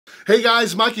Hey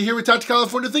guys, Mikey here with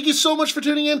TactiCalifornia. Thank you so much for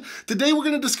tuning in. Today we're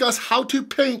going to discuss how to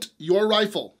paint your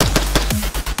rifle.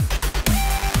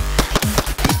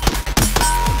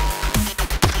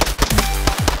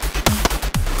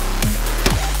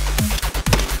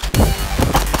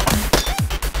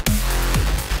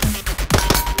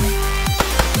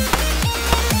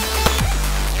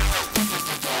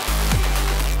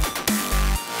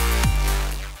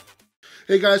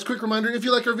 Hey guys, quick reminder, if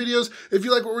you like our videos, if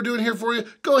you like what we're doing here for you,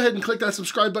 go ahead and click that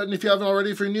subscribe button if you haven't already.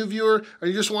 If you're a new viewer or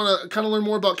you just want to kind of learn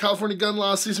more about California gun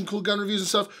laws, see some cool gun reviews and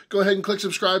stuff, go ahead and click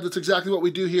subscribe. That's exactly what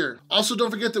we do here. Also,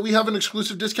 don't forget that we have an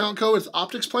exclusive discount code. It's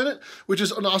Optics Planet, which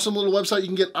is an awesome little website. You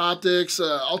can get optics,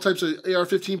 all types of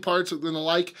AR15 parts and the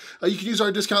like. You can use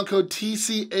our discount code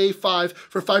TCA5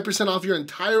 for 5% off your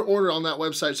entire order on that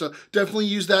website. So definitely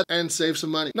use that and save some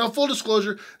money. Now, full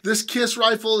disclosure, this KISS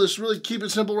rifle, this really keep it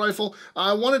simple rifle,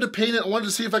 I wanted to paint it. I wanted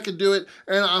to see if I could do it.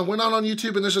 And I went out on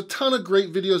YouTube and there's a ton of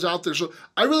great videos out there. So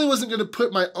I really wasn't going to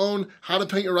put my own how to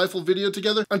paint your rifle video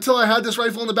together until I had this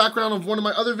rifle in the background of one of my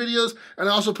other videos. And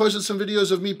I also posted some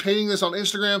videos of me painting this on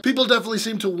Instagram. People definitely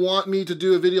seem to want me to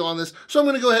do a video on this. So I'm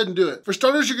going to go ahead and do it. For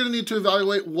starters, you're going to need to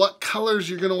evaluate what colors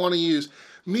you're going to want to use.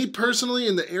 Me personally,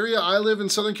 in the area I live in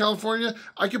Southern California,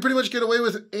 I can pretty much get away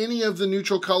with any of the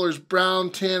neutral colors,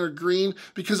 brown, tan, or green,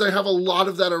 because I have a lot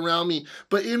of that around me.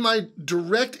 But in my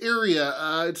direct area,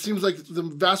 it seems like the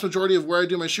vast majority of where I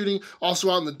do my shooting,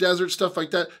 also out in the desert, stuff like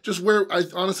that, just where I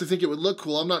honestly think it would look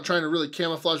cool. I'm not trying to really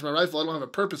camouflage my rifle. I don't have a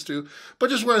purpose to,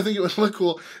 but just where I think it would look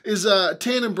cool is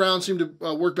tan and brown seem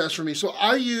to work best for me. So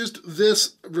I used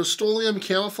this Rust-Oleum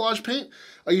camouflage paint.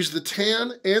 I used the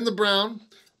tan and the brown.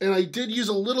 And I did use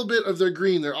a little bit of their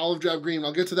green, their olive drab green.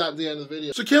 I'll get to that at the end of the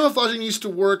video. So camouflaging needs to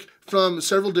work from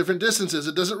several different distances.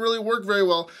 It doesn't really work very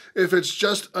well if it's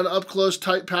just an up-close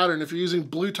tight pattern. If you're using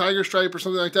blue tiger stripe or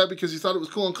something like that because you thought it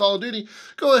was cool in Call of Duty,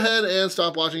 go ahead and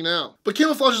stop watching now. But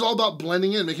camouflage is all about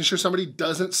blending in, making sure somebody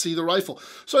doesn't see the rifle.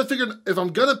 So I figured if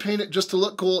I'm gonna paint it just to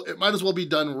look cool, it might as well be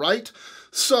done right.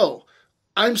 So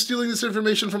I'm stealing this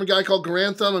information from a guy called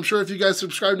Grantham. I'm sure if you guys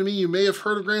subscribe to me, you may have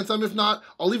heard of Grantham. If not,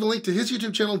 I'll leave a link to his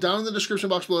YouTube channel down in the description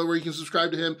box below where you can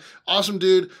subscribe to him. Awesome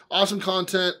dude, awesome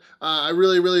content. I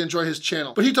really enjoy his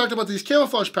channel. But he talked about these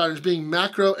camouflage patterns being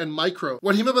macro and micro.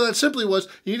 What he meant by that simply was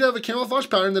you need to have a camouflage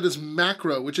pattern that is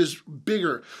macro, which is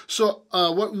bigger. So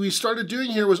what we started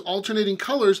doing here was alternating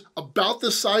colors about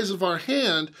the size of our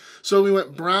hand. So we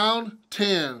went brown,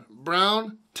 tan,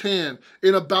 brown, tan,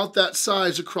 in about that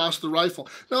size across the rifle.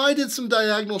 Now I did some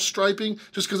diagonal striping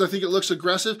just because I think it looks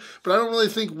aggressive, but I don't really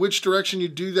think which direction you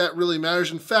do that really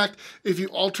matters. In fact, if you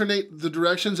alternate the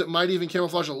directions, it might even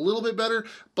camouflage a little bit better,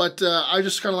 but I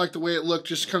just kind of like the way it looked,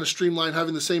 just kind of streamlined,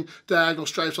 having the same diagonal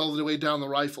stripes all the way down the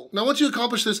rifle. Now once you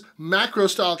accomplish this macro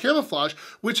style camouflage,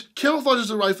 which camouflages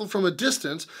the rifle from a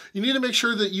distance, you need to make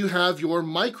sure that you have your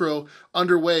micro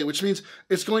underway, which means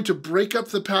it's going to break up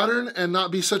the pattern and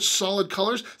not be such solid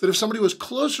colors that if somebody was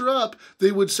closer up,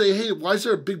 they would say, hey, why is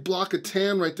there a big block of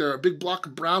tan right there, a big block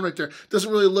of brown right there? It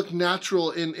doesn't really look natural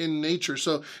in nature.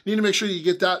 So you need to make sure you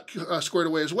get that squared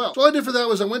away as well. So all I did for that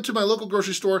was I went to my local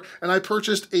grocery store and I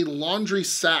purchased a laundry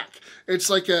sack. It's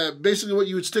like basically what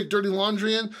you would stick dirty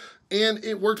laundry in. And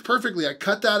it worked perfectly. I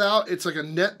cut that out. It's like a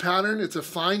net pattern. It's a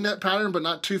fine net pattern, but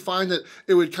not too fine that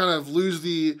it would kind of lose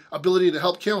the ability to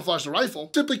help camouflage the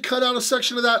rifle. Simply cut out a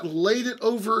section of that, laid it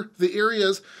over the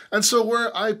areas. And so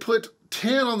where I put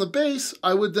tan on the base,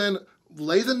 I would then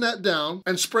lay the net down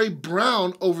and spray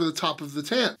brown over the top of the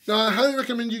tan. Now, I highly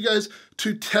recommend you guys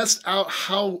to test out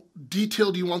how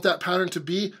detailed you want that pattern to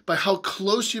be by how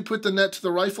close you put the net to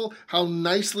the rifle, how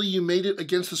nicely you made it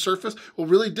against the surface will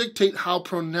really dictate how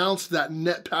pronounced that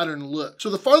net pattern looks.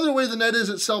 So the farther away the net is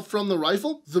itself from the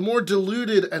rifle, the more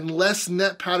diluted and less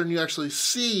net pattern you actually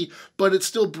see, but it's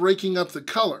still breaking up the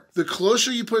color. The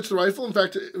closer you put to the rifle, in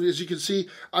fact, as you can see,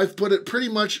 I've put it pretty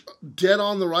much dead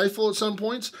on the rifle at some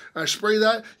points. I spray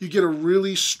that, you get a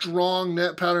really strong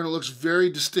net pattern. It looks very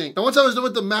distinct. Now, once I was done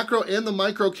with the macro and the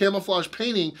micro camouflage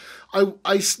painting,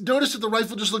 I noticed that the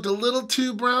rifle just looked a little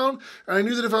too brown, and I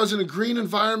knew that if I was in a green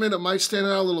environment, it might stand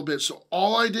out a little bit. So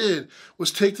all I did was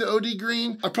take the OD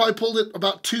green. I probably pulled it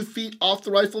about 2 feet off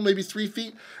the rifle, maybe 3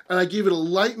 feet, and I gave it a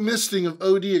light misting of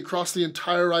OD across the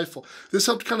entire rifle. This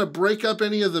helped kind of break up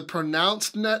any of the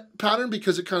pronounced net pattern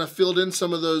because it kind of filled in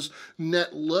some of those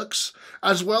net looks,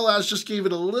 as well as just gave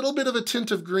it a little bit of a tint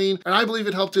of green, and I believe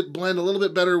it helped it blend a little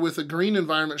bit better with a green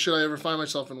environment should I ever find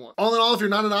myself in one. All in all, if you're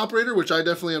not an operator, which I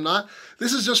definitely am not,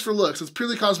 this is just for looks. It's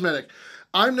purely cosmetic.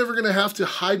 I'm never gonna have to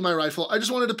hide my rifle. I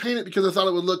just wanted to paint it because I thought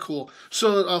it would look cool.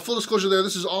 So full disclosure there,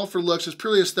 this is all for looks, it's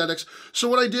purely aesthetics. So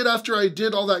what I did after I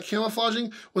did all that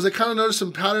camouflaging was I kind of noticed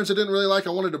some patterns I didn't really like.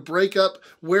 I wanted to break up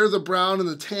where the brown and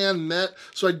the tan met.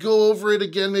 So I'd go over it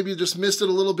again, maybe just missed it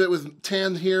a little bit with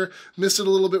tan here, missed it a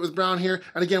little bit with brown here.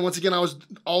 And again, once again, I was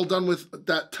all done with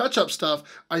that touch-up stuff.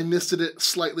 I misted it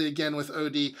slightly again with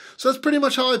OD. So that's pretty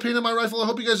much how I painted my rifle. I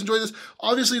hope you guys enjoy this.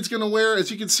 Obviously, it's gonna wear,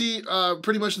 as you can see,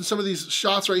 pretty much in some of these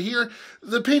shots right here,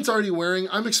 the paint's already wearing.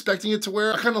 I'm expecting it to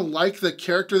wear. I kind of like the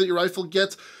character that your rifle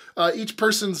gets. Each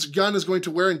person's gun is going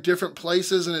to wear in different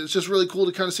places, and it's just really cool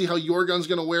to kind of see how your gun's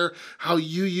going to wear, how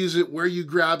you use it, where you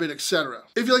grab it, etc.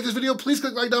 If you like this video, please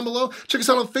click like down below. Check us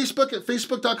out on Facebook at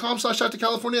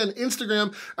facebook.com/TactiCalifornia and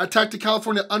Instagram at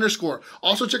TactiCalifornia_.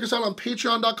 Also check us out on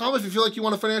patreon.com if you feel like you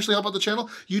want to financially help out the channel.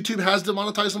 YouTube has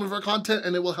demonetized some of our content,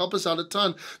 and it will help us out a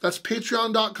ton. That's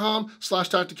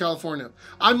patreon.com/TactiCalifornia.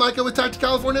 I'm Micah with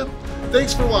TactiCalifornia.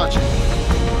 Thanks for watching.